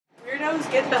hose,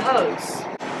 get the hose.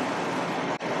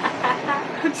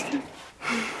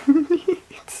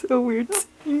 It's so weird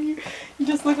seeing you. You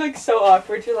just look like so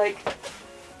awkward. You're like,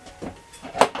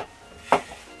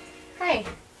 hi.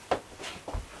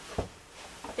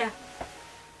 Yeah.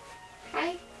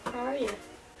 Hi. How are you?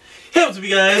 Hey, what's up,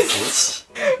 you guys?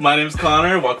 My name's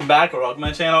Connor. Welcome back, or welcome to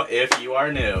my channel if you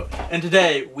are new. And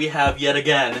today we have yet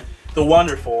again the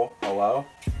wonderful, hello,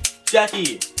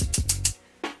 Jackie.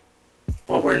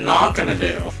 What we're not gonna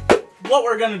do. What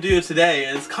we're gonna do today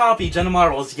is copy Jenna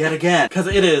Marbles yet again, because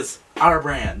it is our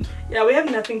brand. Yeah, we have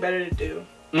nothing better to do.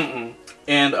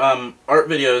 And art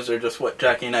videos are just what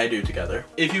Jackie and I do together.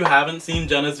 If you haven't seen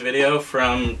Jenna's video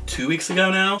from 2 weeks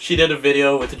ago now, she did a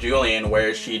video with Julien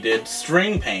where she did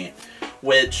string paint,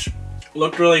 which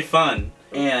looked really fun.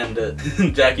 And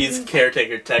Jackie's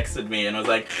caretaker texted me and was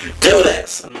like, do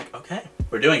this! I'm like, okay,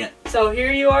 we're doing it. So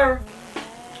here you are,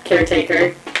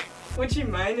 caretaker. Would you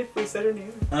mind if we said her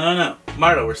name? I don't know.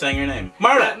 Marta, we're saying your name.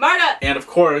 Marta! Marta! And of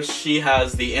course, she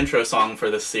has the intro song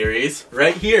for this series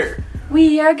right here.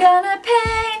 We are gonna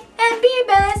paint and be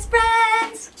best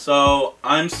friends. So,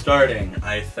 I'm starting,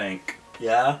 I think.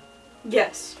 Yeah?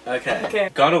 Yes. Okay. Okay.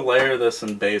 Gotta layer this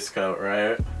in base coat,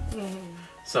 right?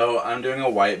 So, I'm doing a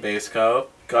white base coat.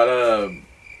 Gotta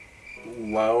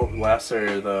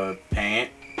lesser the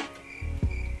paint.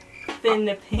 Thin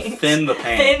the paint. Thin the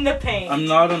paint. Thin the paint. I'm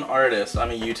not an artist. I'm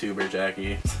a YouTuber,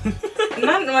 Jackie. I'm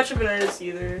not much of an artist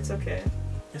either. It's okay.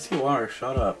 Yes, you are.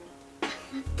 Shut up. Did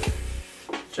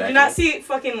Jackie. you not see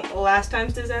fucking last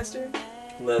time's disaster?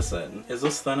 Listen, is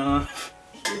this thin enough?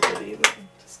 You're pretty, but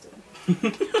just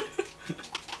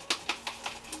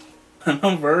I'm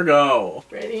a Virgo.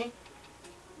 ready?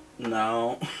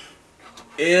 No.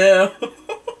 Ew.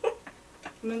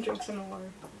 I'm gonna drink some water.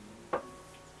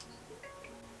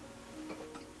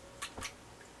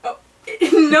 Oh,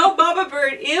 no, Baba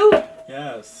Bird. Ew.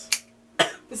 Yes.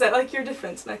 Is that like your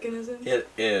defense mechanism? It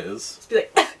is. Just be like.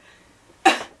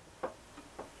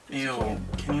 Ew.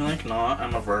 Can you like not?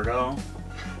 I'm a Virgo.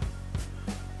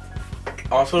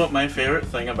 Also, my favorite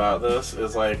thing about this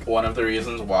is like one of the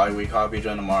reasons why we copy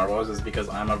Jenna Marbles is because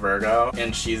I'm a Virgo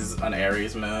and she's an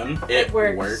Aries moon. It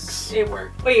works. It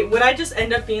worked. Wait, would I just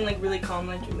end up being like really calm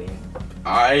like Julien?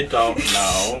 I don't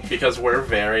know because we're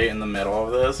very in the middle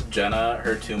of this. Jenna,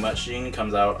 her too much gene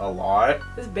comes out a lot.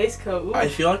 This base coat. Ooh. I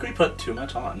feel like we put too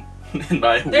much on. And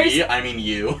by we, I mean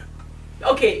you.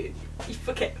 Okay.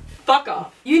 Okay. Fuck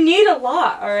off. You need a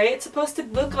lot, alright? It's supposed to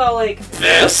look all like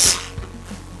this.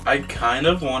 I kind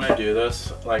of want to do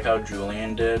this like how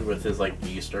Julien did with his like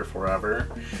Easter Forever.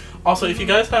 Also, if you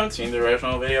guys haven't seen the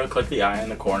original video, click the eye in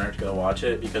the corner to go watch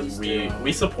it because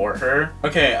we support her.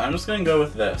 Okay, I'm just gonna go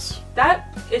with this.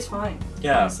 That is fine.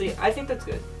 Yeah. Honestly, I think that's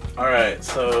good. Alright,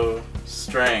 so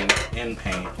string in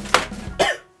paint.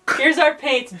 Here's our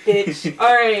paints, bitch.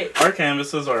 Alright. Our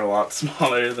canvases are a lot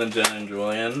smaller than Jenna and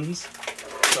Julien's.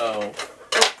 So,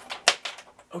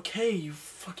 okay, you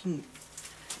fucking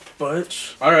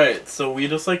butch. Alright, so we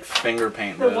just like finger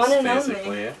paint The this, one and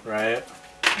basically, only. right?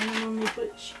 One and only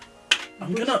butch.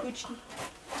 I'm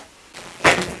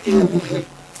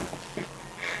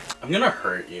gonna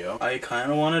hurt you. I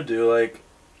kind of want to do like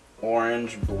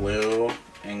orange, blue,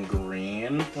 and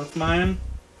green with mine.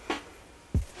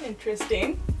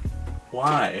 Interesting.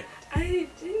 Why? Okay.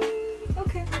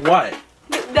 What?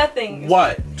 Nothing.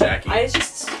 What, Jackie? It's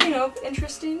just, you know,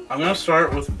 interesting. I'm gonna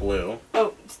start with blue.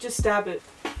 Oh, just stab it.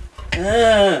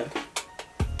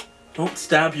 Don't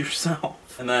stab yourself.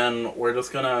 And then we're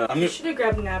just gonna... You should have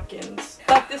grabbed napkins.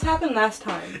 Fuck, this happened last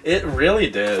time. It really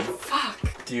did. Fuck.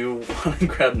 Do you want to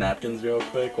grab napkins real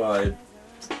quick while I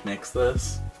mix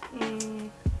this?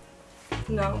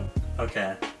 No.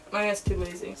 Okay. My guy's too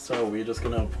lazy. So we're just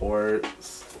gonna pour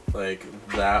like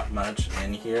that much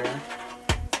in here.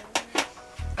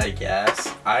 I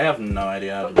guess. I have no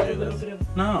idea how to do this.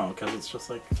 No, because it's just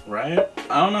like, right?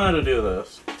 I don't know how to do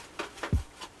this.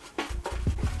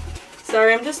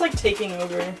 Sorry, I'm just like taking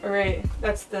over. Alright,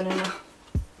 that's thin enough.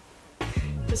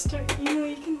 Just start, you know,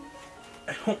 you can...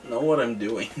 I don't know what I'm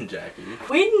doing, Jackie.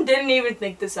 We didn't even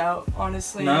think this out,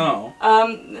 honestly. No.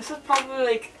 This is probably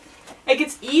like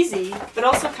it's easy, but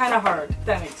also kind of hard, if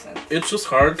that makes sense. It's just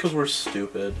hard because we're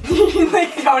stupid.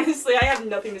 Like, honestly, I have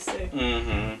nothing to say.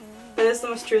 Mm-hmm. That is the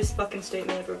most truest fucking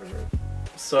statement I've ever heard.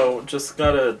 So, just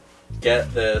gotta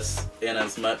get this in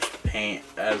as much paint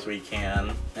as we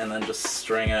can, and then just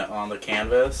string it on the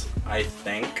canvas, I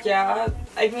think. Yeah,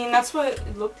 I mean, that's what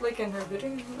it looked like in her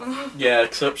video. Yeah,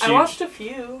 except she... I watched a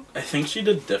few. I think she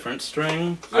did different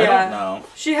string. Yeah. I don't know.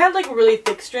 She had, like, really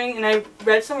thick string, and I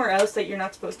read somewhere else that you're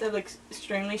not supposed to have, like,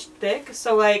 extremely thick,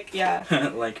 so, like, yeah.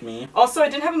 Like me. Also, I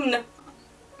didn't have enough...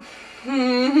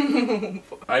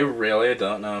 I really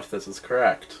don't know if this is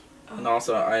correct. And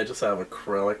also, I just have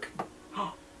acrylic.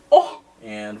 Oh!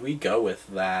 And we go with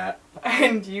that.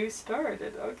 And you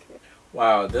started, okay.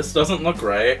 Wow, this doesn't look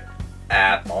right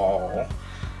at all.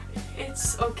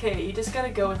 It's okay, you just gotta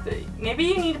go with it. Maybe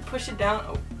you need to push it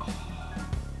down. Oh.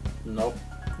 Nope.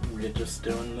 We're just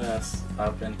doing this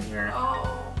up in here.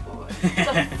 Oh boy.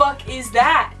 What the fuck is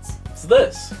that? It's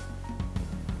this.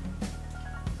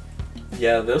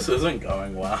 Yeah, this isn't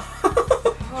going well.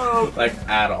 Oh. Like,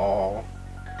 at all.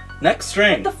 Next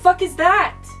string. What the fuck is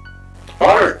that?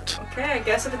 Art! Okay, I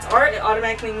guess if it's art, it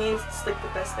automatically means it's like the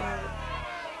best thing ever.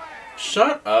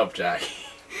 Shut up, Jackie.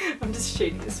 I'm just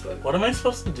shady as fuck. What am I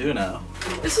supposed to do now?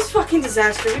 This is fucking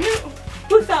disaster.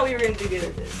 Who thought we were gonna do good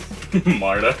at this?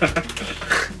 Marta.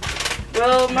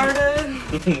 Well, Marta.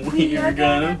 We're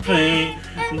gonna paint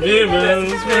be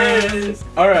best friends.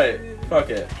 Alright, fuck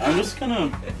it. I'm just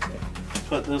gonna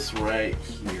put this right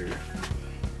here.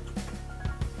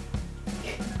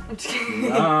 I'm just kidding.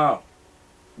 No.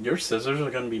 Your scissors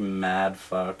are gonna be mad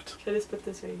fucked. Should I just put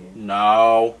this right here?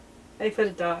 No. I put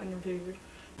a dot on your paper.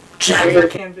 Jackie!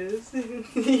 Canvas.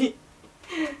 Do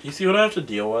you see what I have to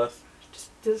deal with?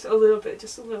 Just a little bit,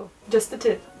 just a little. Just the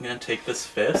tip. I'm gonna take this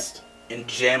fist and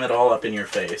jam it all up in your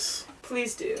face.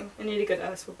 Please do. I need a good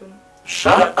ass whooping.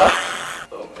 Shut up!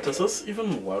 Oh my Does God. this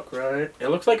even look right? It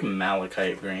looks like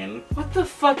malachite green. What the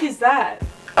fuck is that?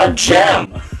 A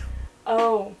gem!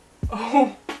 Oh.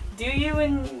 Oh. Do you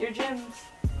and your gems?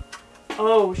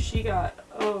 Oh, she got.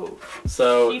 Oh.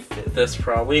 So, She fit. this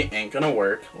probably ain't gonna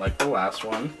work like the last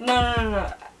one.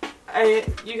 No.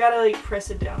 You gotta like press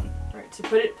it down. Alright, so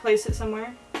place it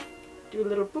somewhere. Do a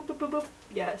little boop boop boop boop.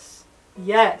 Yes.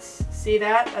 Yes. See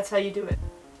that? That's how you do it.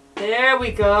 There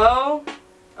we go.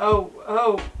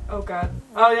 Oh god.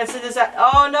 Oh, yes it is that.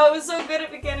 Oh no, it was so good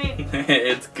at the beginning.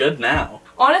 It's good now.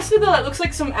 Honestly though, it looks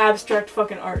like some abstract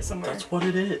fucking art somewhere. That's what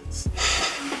it is.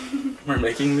 We're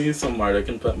making these so Marta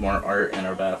can put more art in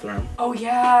our bathroom. Oh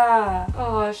yeah.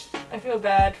 Oh, I feel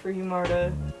bad for you,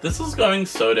 Marta. This is going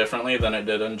so differently than it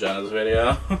did in Jenna's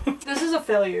video. This is a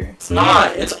failure. It's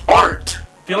not, it's art!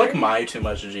 I feel like my too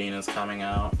much gene is coming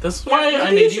out. This is why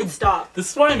I made you stop.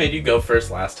 This is why I made you go first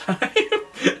last time.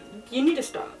 You need to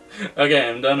stop. Okay,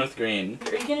 I'm done with green.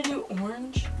 Are you gonna do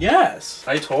orange? Yes!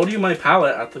 I told you my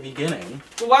palette at the beginning.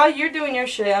 Well, while you're doing your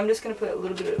shit, I'm just gonna put a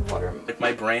little bit of water in Like,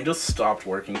 my brain just stopped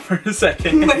working for a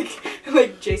second. like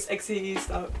Jace XE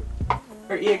stopped.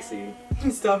 Or EXE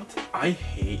stopped. I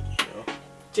hate you.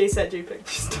 Jace at JPEG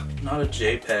stopped. I'm not a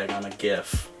JPEG, I'm a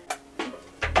GIF.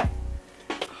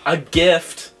 A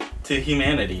gift to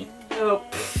humanity. Oh.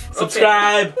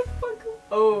 Subscribe! Okay.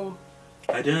 Oh.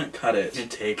 I didn't cut it. You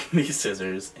take these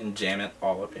scissors and jam it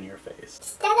all up in your face.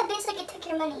 Stand up bitch like it took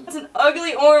your money. That's an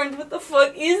ugly orange. What the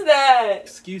fuck is that?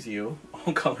 Excuse you,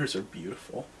 all colors are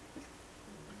beautiful.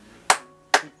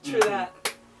 True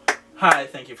that. Hi,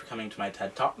 thank you for coming to my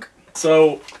TED Talk.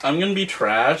 So, I'm gonna be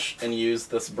trash and use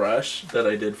this brush that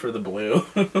I did for the blue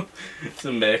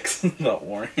to mix the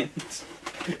orange.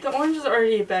 The orange is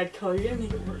already a bad color. You're gonna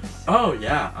make it worse. Oh,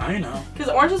 yeah, I know. Because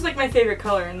orange is like my favorite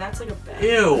color, and that's like a bad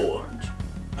Ew. orange.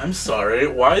 I'm sorry,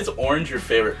 why is orange your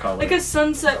favorite color? Like a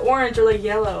sunset orange or like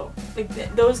yellow.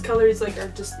 Like those colors like are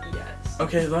just yes.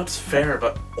 Okay, that's fair,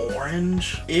 but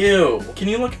orange? Ew. Can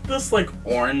you look at this like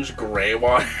orange gray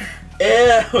water? Ew,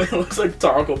 it looks like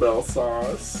Taco Bell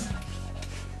sauce.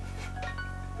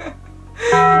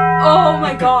 Oh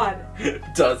my god.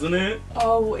 Doesn't it?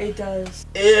 Oh, it does.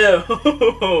 Ew.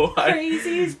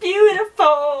 Crazy is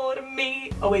beautiful to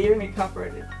me. Oh wait, you're gonna get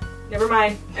copyrighted. Never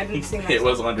mind. I didn't sing that It song.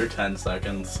 was under 10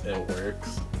 seconds. It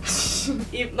works.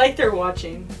 Like they're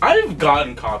watching. I've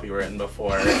gotten copywritten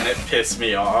before, and it pissed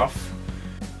me off.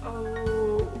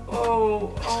 Oh,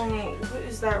 what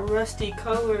is that rusty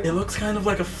color? It looks kind of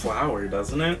like a flower,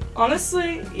 doesn't it?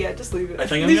 Honestly, yeah, just leave it. I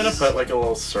think I'm gonna put like a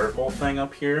little circle thing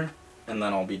up here, and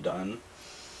then I'll be done.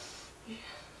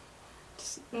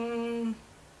 Oh,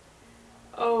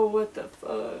 what the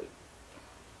fuck?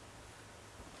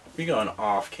 We going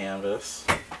off canvas.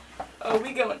 Oh,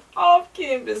 we going off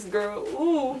campus, girl.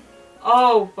 Ooh.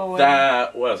 Oh, boy.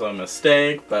 That was a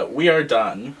mistake, but we are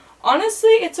done. Honestly,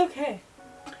 it's okay.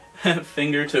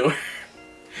 Finger to her.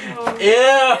 Oh,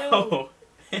 Ew!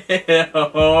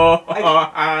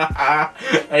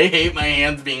 I hate my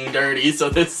hands being dirty, so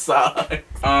this sucks.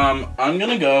 I'm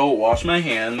gonna go wash my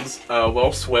hands.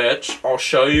 We'll switch. I'll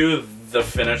show you the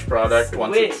finished product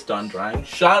once it's done drying.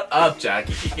 Shut up,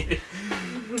 Jackie.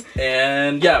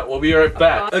 And yeah, we'll be right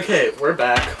back. Okay, we're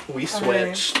back. We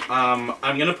switched. I'm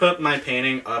gonna put my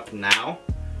painting up now.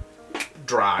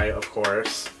 Dry, of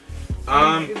course.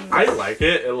 I like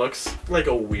it. It looks like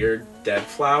a weird dead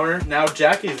flower. Now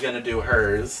Jackie's gonna do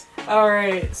hers.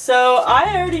 Alright, so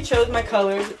I already chose my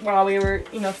colors while we were,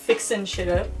 you know, fixing shit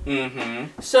up.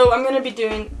 So I'm gonna be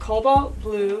doing cobalt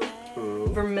blue,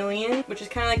 vermilion, which is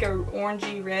kind of like a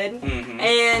orangey red,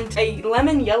 and a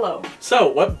lemon yellow. So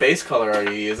what base color are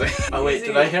you using? Oh wait,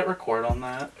 did I hit record on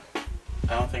that?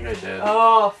 I don't think I did.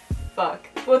 Oh, fuck.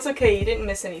 Well, it's okay, you didn't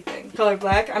miss anything. Color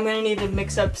black. I'm gonna need to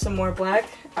mix up some more black.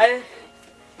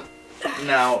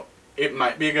 Now, it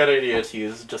might be a good idea to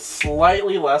use just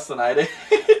slightly less than I did.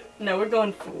 No, we're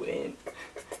going full in.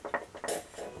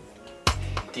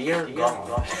 Dear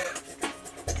God.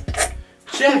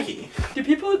 Jackie! Do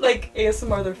people like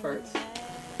ASMR their farts?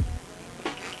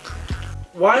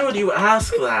 Why would you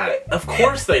ask that? Of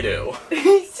course they do.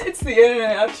 It's the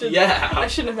internet. I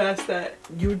shouldn't have asked that.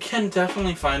 You can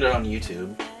definitely find it on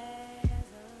YouTube.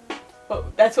 Oh,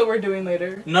 that's what we're doing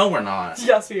later. No, we're not.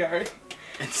 Yes, we are.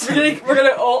 We're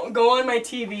gonna all go on my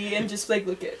TV and just like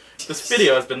look at. This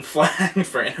video has been flagged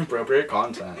for inappropriate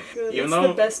content. It's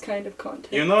the best kind of content.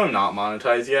 Even though I'm not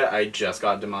monetized yet, I just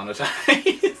got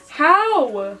demonetized.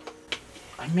 How?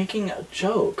 I'm making a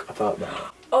joke about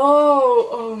that.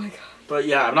 Oh my god. But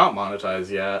yeah, I'm not monetized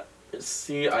yet.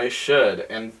 See, I should.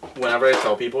 And whenever I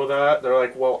tell people that, they're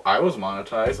like, well, I was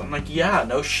monetized. I'm like, yeah,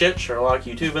 no shit, Sherlock.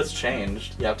 YouTube has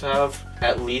changed. You have to have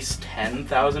at least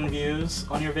 10,000 views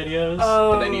on your videos.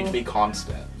 Oh. And they need to be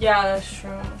constant. Yeah, that's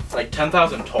true. Like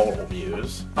 10,000 total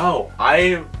views. Oh,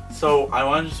 so I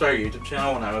wanted to start a YouTube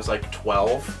channel when I was like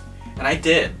 12. And I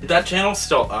did. That channel's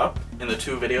still up, and the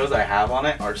 2 videos I have on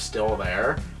it are still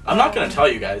there. I'm not gonna tell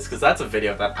you guys, because that's a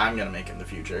video that I'm gonna make in the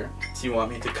future. So you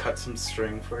want me to cut some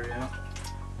string for you?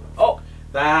 Oh,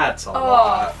 that's a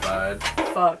lot, bud.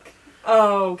 Fuck.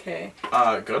 Oh, okay.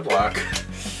 Good luck.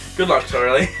 Good luck,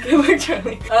 Charlie. Good luck,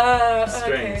 Charlie.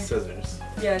 String, okay. scissors.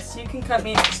 Yes, you can cut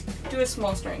me. Do a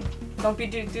small string. Don't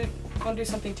do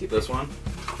something too big. This one?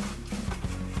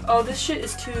 Oh, this shit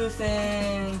is too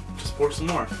thin. Just pour some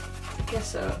more. I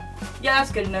guess so. Yeah,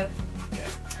 that's good enough. Okay.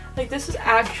 Like, this is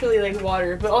actually like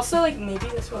water, but also like maybe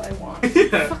that's what I want.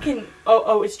 Fucking.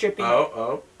 Oh, it's dripping.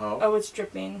 Oh. Oh, it's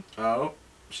dripping. Oh,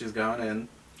 she's going in.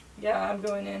 Yeah, I'm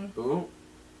going in. Ooh,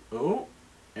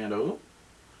 and ooh.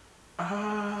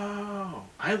 Oh,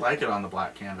 I like it on the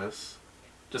black canvas.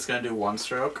 Just gonna do one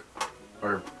stroke,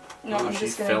 or no, I'm she's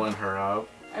just gonna, filling her up.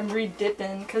 I'm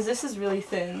re-dipping because this is really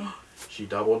thin. She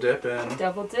double dipping.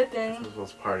 Double dipping. This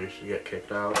was part you should get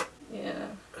kicked out. Yeah.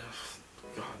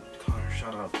 God, Connor,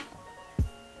 shut up.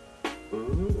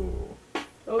 Ooh.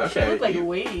 Oh, okay, she look like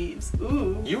waves.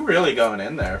 Ooh. You really going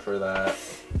in there for that.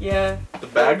 Yeah. The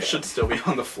bag should still be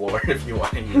on the floor if you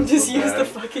want to use Just the use bag. the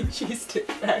fucking cheese stick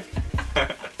bag.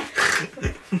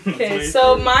 Okay,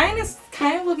 so mine is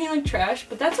kind of looking like trash,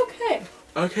 but that's okay.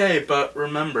 Okay, but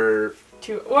remember...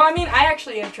 Well, I mean, I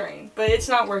actually am trying, but it's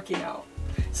not working out.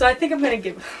 So I think I'm gonna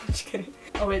give up. I'm just kidding.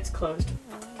 Oh, wait, it's closed.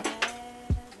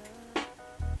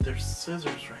 There's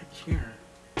scissors right here.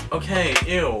 Okay,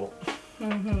 ew.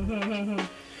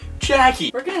 Jackie!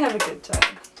 We're gonna have a good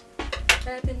time.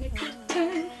 Having a good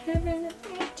time, having a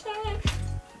good time.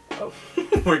 Oh.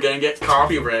 We're gonna get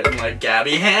copywritten like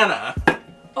Gabby Hanna.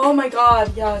 Oh my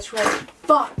god, yeah, that's right.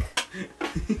 Fuck.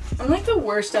 I'm like the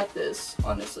worst at this,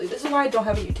 honestly. This is why I don't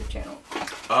have a YouTube channel.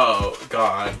 Oh,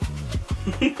 God.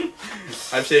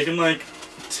 I've taken like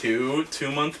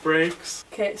two-month breaks.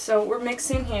 Okay, so we're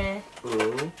mixing here.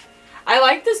 Ooh. I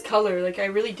like this color, like I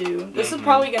really do. This is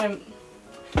probably gonna...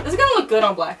 This is gonna look good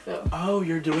on black though. Oh,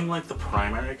 you're doing like the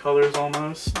primary colors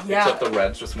almost? Yeah. Except the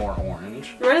red's just more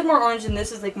orange. The red is more orange and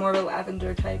this is like more of a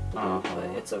lavender type blue, but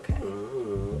it's okay.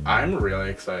 Ooh. I'm really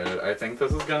excited. I think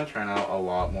this is gonna turn out a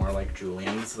lot more like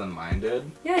Julien's than mine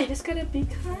did. Yeah, you just gotta be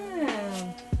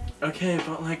calm. Okay,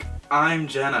 but like, I'm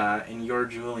Jenna and you're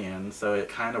Julien, so it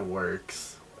kind of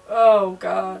works. Oh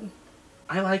god.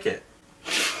 I like it.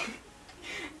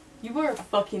 You are a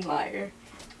fucking liar.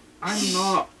 I'm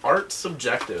not. Art's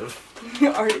subjective.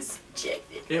 Art is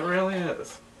subjective. It really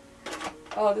is.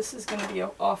 Oh, this is gonna be an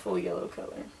awful yellow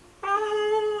color.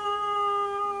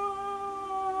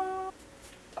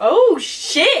 Oh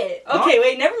shit! Okay,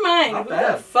 wait, never mind. Not Who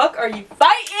bad. the fuck are you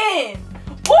fighting?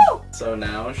 Woo! So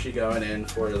now she going in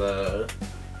for the...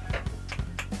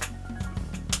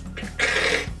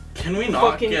 Can we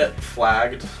not Fucking... get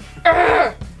flagged?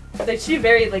 They should be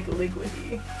very like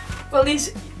liquidy. Well, at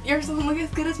least yours doesn't look as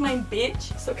good as mine,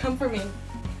 bitch. So come for me.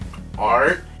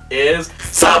 Art is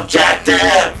subjective!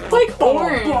 It's like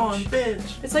orange. Bon,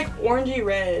 bitch. It's like orangey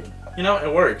red. You know,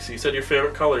 it works. You said your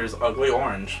favorite color is ugly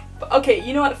orange. Okay,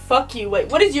 you know what? Fuck you. Wait,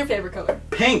 what is your favorite color?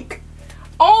 Pink!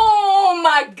 Oh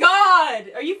my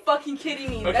god! Are you fucking kidding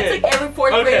me? Okay. That's like every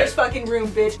fourth grader's fucking room,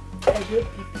 bitch.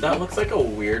 That looks like a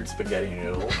weird spaghetti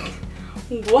noodle.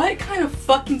 What kind of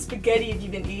fucking spaghetti have you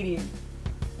been eating?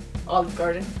 Olive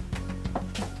Garden.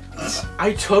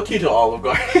 I took you to Olive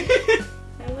Garden.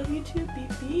 I love you too,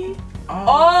 BB.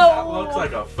 Oh, that looks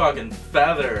like a fucking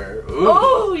feather. Ooh.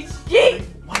 Oh shit!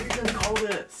 What are you gonna call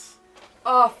this?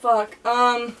 Oh fuck.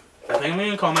 I think I'm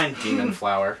gonna call mine Demon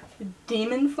Flower.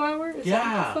 Demon Flower? Is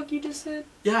that what the fuck you just said?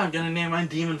 Yeah, I'm gonna name mine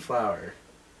Demon Flower.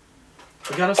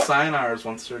 We gotta sign ours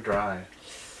once they're dry.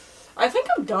 I think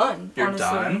I'm done. You're honestly.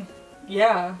 done?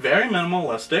 Yeah. Very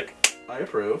minimalistic. I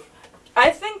approve.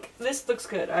 I think this looks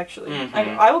good, actually.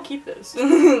 Mm-hmm. I will keep this.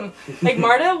 Like,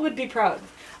 Marta would be proud.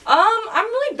 I'm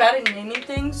really bad at naming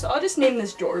things, so I'll just name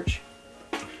this George.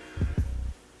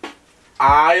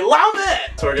 I love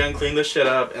it! So we're gonna clean this shit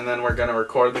up, and then we're gonna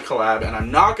record the collab, and I'm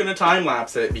not gonna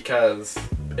time-lapse it because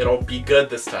it'll be good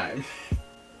this time.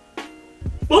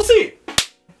 We'll see!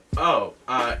 Oh,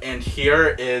 and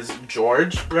here is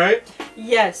George, right?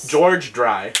 Yes. George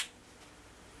Dry.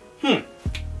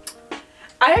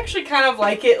 I actually kind of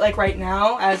like it, like, right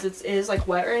now, as it is, like,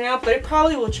 wet right now, but it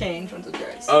probably will change once it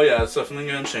dries. Oh yeah, it's definitely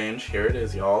gonna change. Here it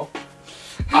is, y'all.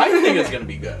 I think it's gonna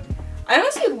be good. I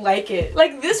honestly like it.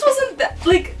 Like, this wasn't that,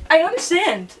 like, I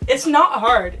understand. It's not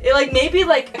hard. It, like, maybe,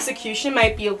 like, execution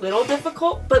might be a little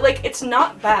difficult, but, like, it's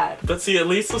not bad. But see, at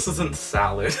least this isn't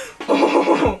salad.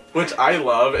 Which I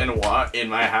love and want in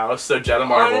my house, so Jenna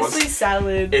Marbles. Honestly,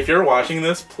 salad. If you're watching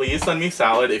this, please send me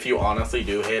salad if you honestly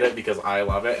do hate it, because I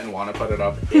love it and want to put it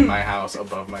up in my house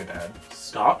above my bed.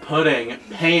 Stop putting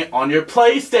paint on your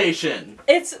PlayStation!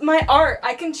 It's my art.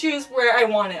 I can choose where I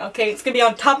want it, okay? It's gonna be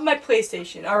on top of my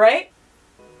PlayStation, alright?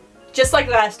 Just like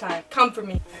last time. Come for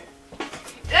me.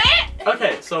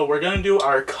 Okay, so we're gonna do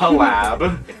our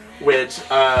collab, which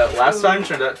last time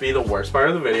turned out to be the worst part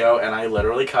of the video, and I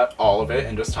literally cut all of it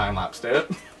and just time-lapsed it.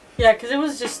 Yeah, because it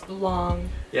was just long.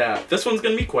 Yeah, this one's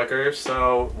gonna be quicker,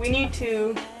 so... We need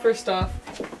to, first off,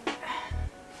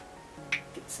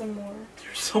 get some more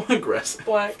You're so aggressive.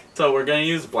 black. So we're gonna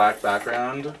use black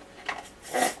background.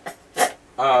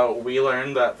 We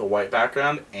learned that the white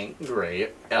background ain't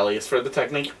great, at least for the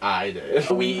technique I did.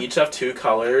 We each have 2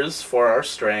 colors for our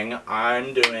string.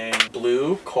 I'm doing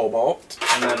blue cobalt,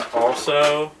 and then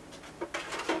also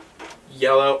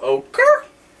yellow ochre.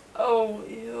 Oh,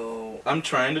 ew. I'm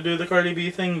trying to do the Cardi B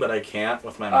thing, but I can't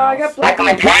with my mouth. I got black on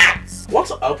my pants!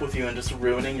 What's up with you and just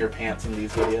ruining your pants in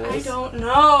these videos? I don't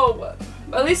know.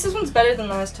 At least this one's better than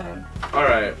last time.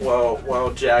 Alright, well,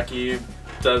 while Jackie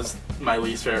does my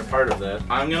least favorite part of this,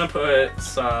 I'm gonna put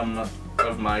some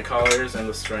of my colors and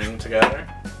the string together.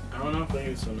 I don't know if I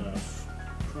used enough.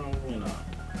 Probably not.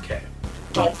 Okay.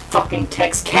 Don't fucking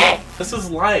text K. This is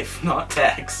life, not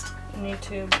text. I need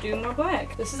to do more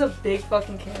black. This is a big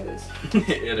fucking canvas.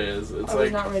 It is. It's I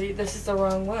was not ready. This is the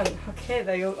wrong one. Okay,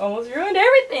 they almost ruined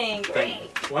everything.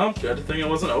 Great. Well, good thing it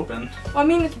wasn't open. Well, I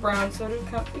mean, it's brown, so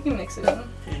we can mix it in.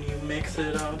 And you mix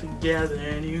it all together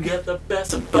and you get the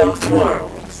best of both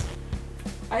worlds.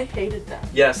 I hated that.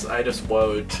 Yes, I just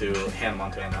woed to Hannah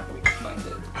Montana.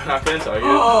 I'm not gonna tell you.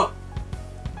 Oh,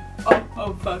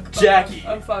 oh fuck. Oh, Jackie.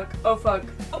 Oh fuck. Oh fuck.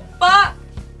 Oh fuck.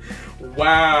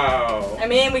 Wow. I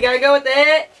mean, we gotta go with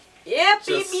it. Yeah,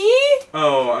 baby.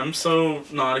 Oh, I'm so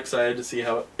not excited to see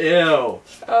how. Ew. Oh.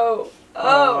 Oh.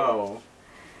 Oh.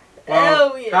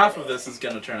 Well, Oh, yeah. half of this is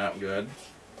gonna turn out good.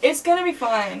 It's gonna be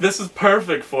fine. This is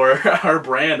perfect for our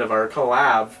brand of our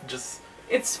collab. Just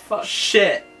It's fucked.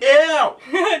 shit. Ew.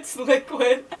 It's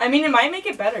liquid. I mean, it might make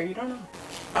it better. You don't know.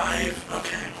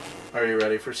 Okay. Are you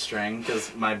ready for string?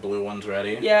 Because my blue one's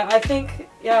ready. Yeah, I think.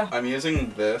 Yeah. I'm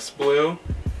using this blue.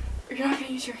 You're not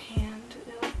gonna use your hand to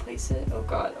like place it. Oh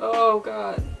god. Oh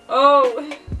god.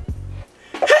 Oh.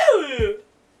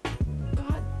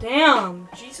 God damn.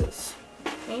 Jesus.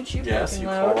 Ain't you Yes, fucking you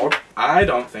loud. called. I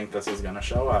don't think this is gonna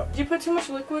show up. Did you put too much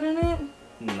liquid in it?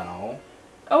 No.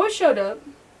 Oh, it showed up.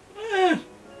 Eh.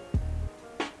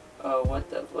 Oh, what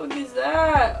the fuck is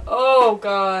that? Oh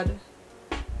god.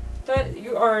 That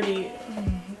you already.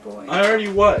 Boy. I already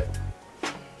what?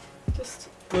 Just.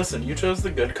 Listen, you chose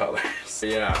the good colors.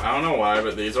 Yeah, I don't know why,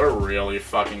 but these are really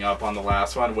fucking up on the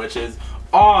last one, which is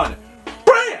on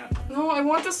brand! No, I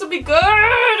want this to be good!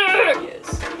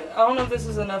 Yes. I don't know if this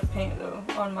is enough paint though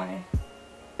on my.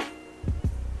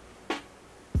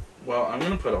 Well, I'm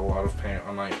gonna put a lot of paint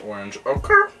on my orange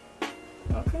ochre.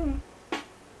 Okay.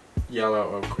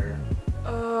 Yellow ochre.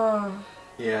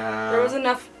 Yeah. There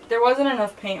wasn't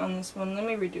enough paint on this one. Let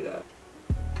me redo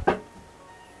that.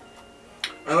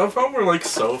 I love how we're like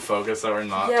so focused that we're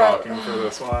not talking for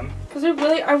this one. Because I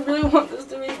really want this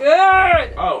to be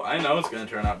good. Oh, I know it's gonna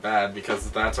turn out bad because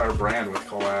that's our brand with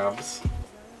collabs.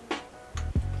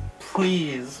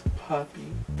 Please, puppy.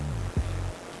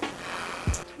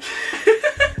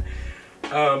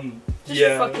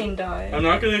 Just fucking die. I'm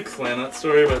not gonna explain that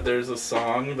story, but there's a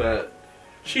song that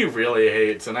she really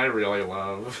hates and I really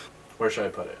love. Where should I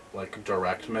put it? Like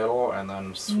direct middle and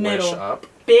then switch up?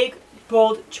 Big,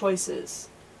 bold choices.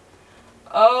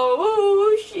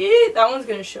 Oh shit, that one's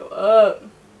gonna show up.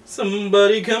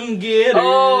 Somebody come get her.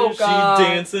 Oh, God. She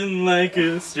dancing like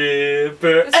a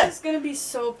stripper. This is gonna be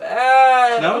so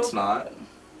bad. No, it's not.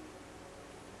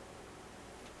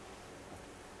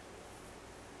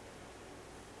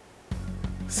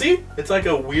 See? It's like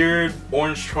a weird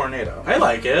orange tornado. I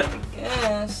like it.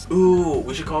 Yes. Ooh,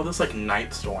 we should call this like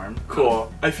Night Storm.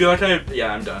 Cool. I feel like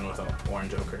I'm done with an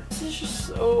orange ochre. This is just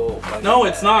so fucking No, bad.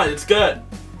 it's not. It's good.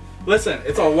 Listen,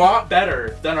 it's a lot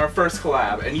better than our first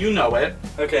collab, and you know it.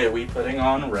 Okay, we putting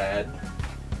on red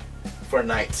for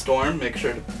Night Storm. Make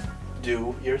sure to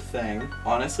do your thing.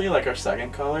 Honestly, like our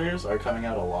second colors are coming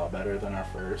out a lot better than our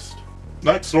first.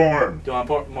 Night Storm! Do you want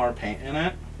to put more paint in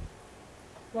it?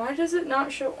 Why does it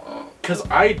not show up? Because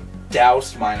I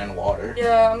doused mine in water.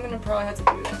 Yeah, I'm gonna probably have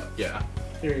to do that. Yeah.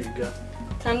 Here you go.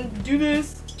 Time to do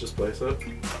this. Just place it.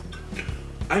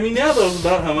 I mean, yeah, that was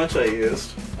about how much I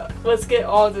used. Let's get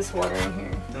all this water in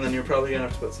here. And then you're probably going to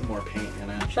have to put some more paint in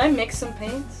it. Should I mix some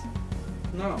paints?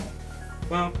 No.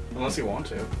 Well, unless you want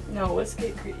to. No, let's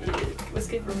get creative. Let's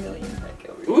get Vermilion back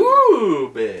over here. Ooh,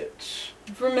 bitch.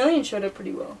 Vermilion showed up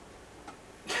pretty well.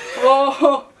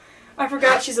 Whoa! I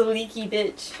forgot she's a leaky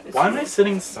bitch. Why am I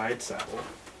sitting side saddle?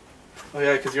 Oh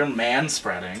yeah, because you're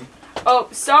man-spreading. Oh,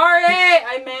 sorry!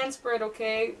 I man-spread,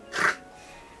 okay?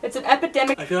 It's an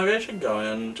epidemic. I feel like I should go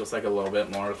in just like a little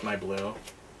bit more with my blue.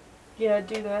 Yeah,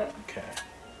 do that. Okay.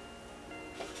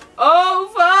 Oh,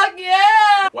 fuck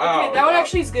yeah! Wow. Okay, that one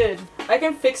actually is good. I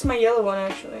can fix my yellow one,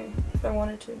 actually, if I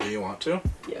wanted to. Do you want to?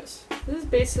 Yes. This is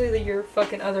basically your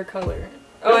fucking other color.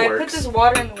 Oh, It I put works. this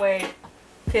water in the way.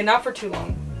 Okay, not for too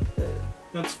long.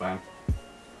 That's fine.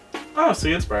 Oh,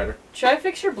 see, it's brighter. Should I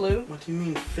fix your blue? What do you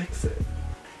mean fix it?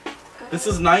 This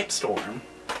is Night Storm.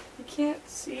 You can't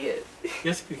see it.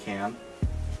 Yes, you can.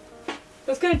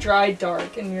 It's gonna dry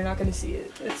dark and you're not gonna see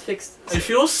it. It's fixed. I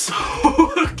feel so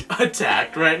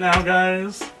attacked right now,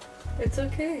 guys. It's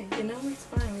okay. You know, it's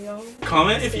fine. We all...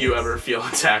 Comment if you ever feel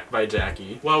attacked by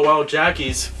Jackie. Well, while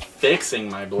Jackie's fixing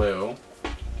my blue.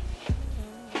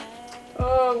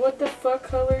 Oh, what the fuck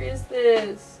color is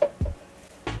this?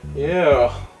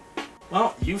 Yeah.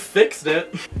 Well, you fixed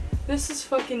it. This is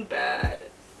fucking bad.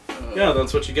 Yeah,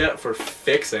 that's what you get for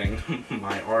fixing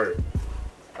my art.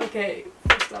 Okay,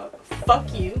 first off,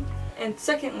 fuck you. And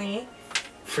secondly...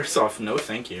 First off, no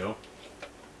thank you.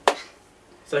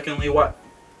 Secondly, what?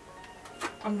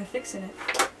 I'm fixing it.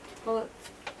 Hold up.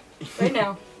 Right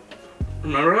now.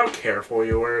 Remember how careful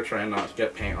you were trying not to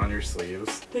get paint on your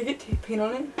sleeves? Did I get paint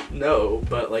on it? No,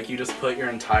 but like you just put your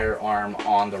entire arm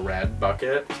on the red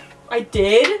bucket. I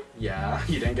did? Yeah,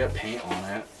 you didn't get paint on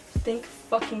it. Thank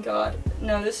fucking God.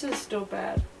 No, this is still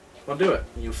bad. Well, do it.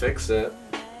 You fixed it.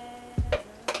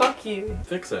 Fuck you.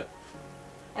 Fix it.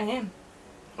 I am.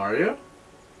 Are you?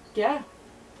 Yeah.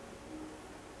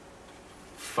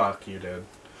 Fuck, you did.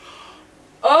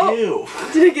 Oh! Ew.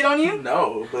 Did it get on you?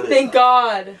 No, but Thank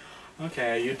God.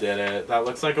 Okay, you did it. That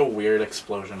looks like a weird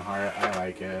explosion heart. I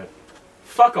like it.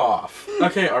 Fuck off.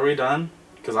 Okay, are we done?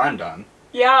 Because I'm done.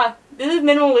 Yeah, this is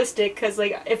minimalistic because,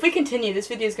 like, if we continue, this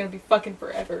video is going to be fucking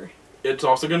forever. It's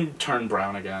also going to turn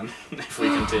brown again if we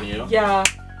continue. Yeah.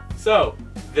 So,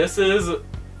 this is...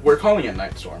 We're calling it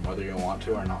Night Storm, whether you want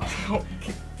to or not.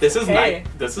 This is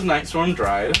Night Storm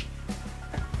dried.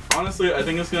 Honestly, I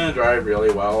think it's going to dry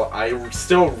really well. I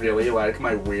still really like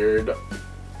my weird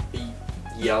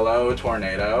yellow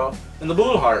tornado. And the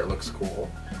blue heart looks cool.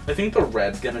 I think the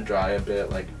red's going to dry a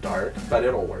bit, like, dark, but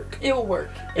it'll work. It'll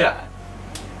work. Yeah.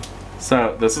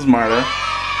 So, this is Marta.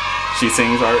 She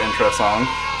sings our intro song.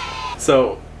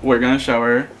 So, we're going to show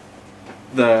her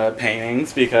the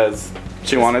paintings because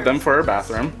she wanted them for her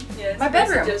bathroom. Yes, My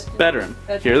bedroom. Bedroom.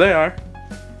 Here they are.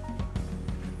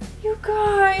 You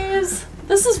guys,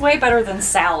 this is way better than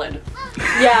salad.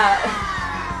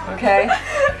 Yeah. Okay.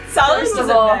 Salad First was of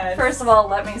a all, mess. first of all,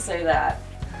 let me say that.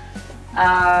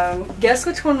 Guess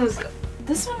which one was...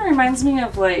 This one reminds me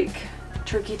of like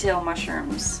turkey tail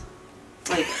mushrooms,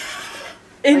 like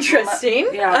Interesting.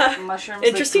 yeah, mushrooms.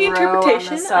 interesting that grow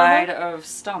interpretation, on the side of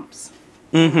stumps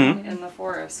Mm-hmm. in the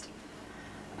forest.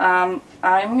 I'm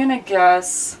gonna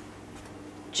guess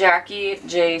Jackie,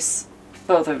 Jace,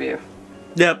 both of you.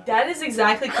 Yep. That is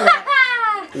exactly correct.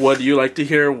 Would you like to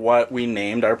hear what we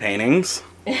named our paintings?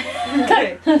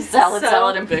 Okay. Salad,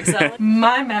 salad, and big salad.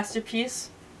 My masterpiece,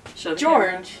 Show the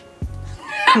George.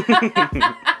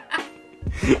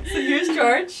 So here's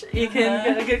George. You can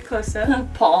get a good close up. camera.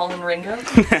 Paul and Ringo. You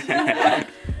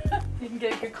can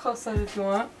get a good close up if you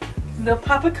want. They'll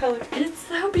pop a color. It's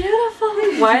so beautiful.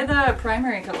 Why the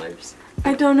primary colors?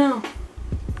 I don't know.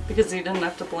 Because you didn't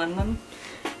have to blend them?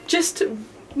 Just,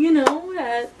 you know,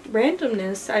 at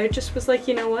randomness, I just was like,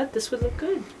 you know what, this would look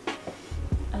good.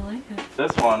 I like it.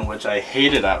 This one, which I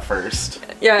hated at first,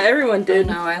 Yeah, everyone did.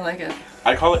 No, I like it.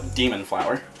 I call it demon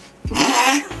flower.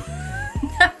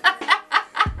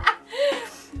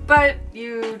 But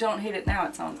you don't hate it now,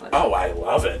 it sounds like. Oh, I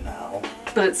love it now.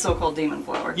 But it's still called demon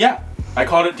flower. Yeah, I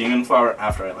called it demon flower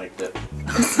after I liked it.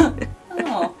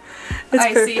 Oh. It's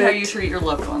I see how perfect. you treat your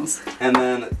loved ones. And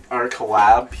then our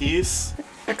collab piece,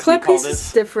 Our club We call piece is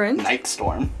this different. Night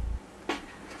Storm.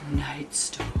 Night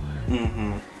Storm.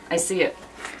 Mm-hmm. I see it.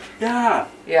 Yeah.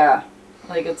 Yeah.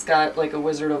 Like it's got like a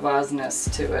Wizard of Oz-ness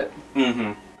to it.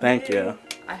 Mm-hmm. Thank you.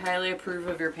 I highly approve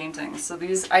of your paintings. So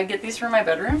these, I get these for my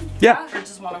bedroom? Yeah. Or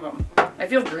just one of them? I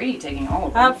feel greedy taking all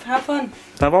of them. Have fun.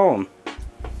 Have all of them.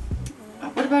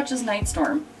 What about just Night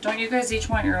Storm? Don't you guys each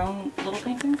want your own little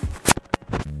painting?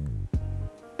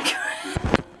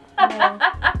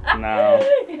 No.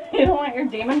 You don't want your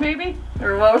demon baby?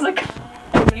 Or what was it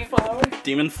called? Demon flower?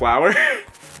 Demon flower?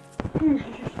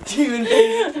 Demon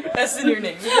baby. That's in your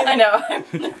name. I know.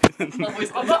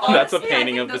 Always That's a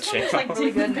painting of the channel. Like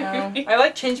really good now. I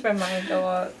like changed my mind a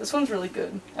lot. This one's really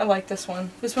good. I like this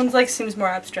one. This one's like seems more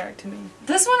abstract to me.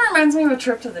 This one reminds me of a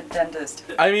trip to the dentist.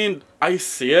 I mean, I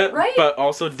see it, Right? but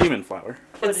also demon flower.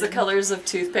 It's the colors of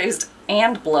toothpaste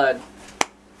and blood.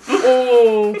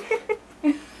 Oh.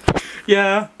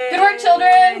 Yeah. Good work,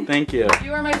 children! Thank you.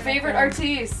 You are my favorite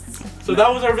artists. So that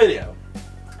was our video.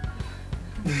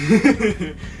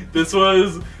 This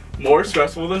was more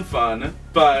stressful than fun,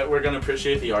 but we're gonna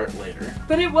appreciate the art later.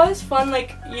 But it was fun,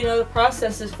 like, you know, the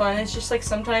process is fun. It's just like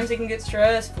sometimes it can get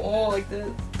stressful, like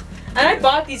this. And I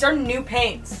bought these are new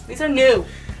paints. These are new.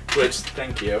 Which,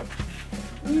 thank you.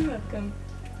 You're welcome.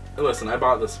 Listen, I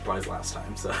bought the supplies last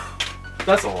time, so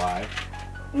that's a lie.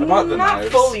 I bought the Not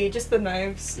knives. fully, just the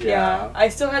knives. Yeah. I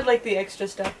still had like the extra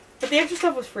stuff. But the extra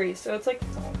stuff was free, so it's like,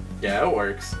 oh. Yeah, it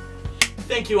works.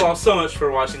 Thank you all so much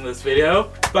for watching this video.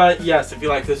 But yes, if you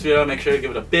like this video, make sure to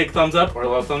give it a big thumbs up or a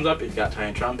low thumbs up if you got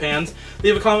tiny Trump pans.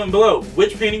 Leave a comment below.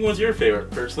 Which painting was your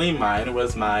favorite? Personally, mine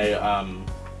was my,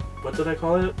 what did I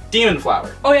call it? Demon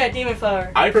flower. Oh yeah, demon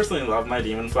flower. I personally love my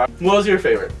demon flower. What was your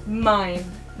favorite? Mine.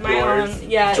 My Yours? own.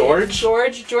 Yeah. George?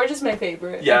 George is my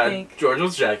favorite. Yeah, I think. George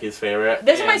was Jackie's favorite.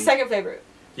 This is my and- second favorite.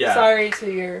 Yeah. Sorry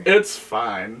to your. It's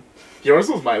fine. Yours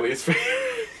was my least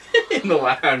favorite. In the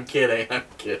last, I'm kidding.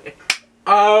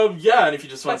 Yeah, and if you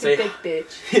just want to Fucking say, big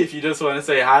bitch. if you just want to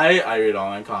say hi, I read all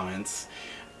my comments.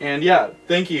 And yeah,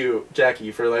 thank you,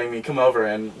 Jackie, for letting me come over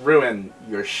and ruin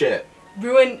your shit.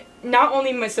 Ruin not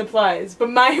only my supplies, but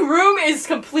my room is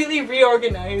completely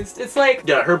reorganized. It's like,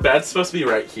 Yeah, her bed's supposed to be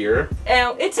right here.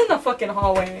 it's in the fucking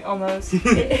hallway almost.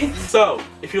 So,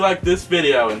 if you like this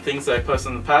video and things that I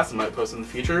posted in the past and might post in the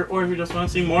future, or if you just want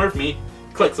to see more of me,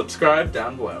 click subscribe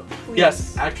down below. Please.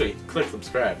 Yes, actually, click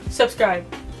subscribe. Subscribe.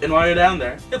 And while you're down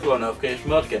there, hit the little notification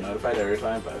bell to get notified every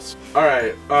time I post.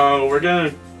 Alright, we're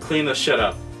gonna clean this shit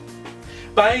up.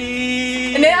 Bye!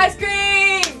 And then ice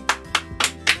cream!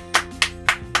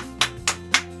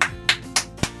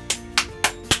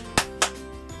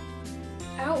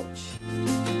 Ouch.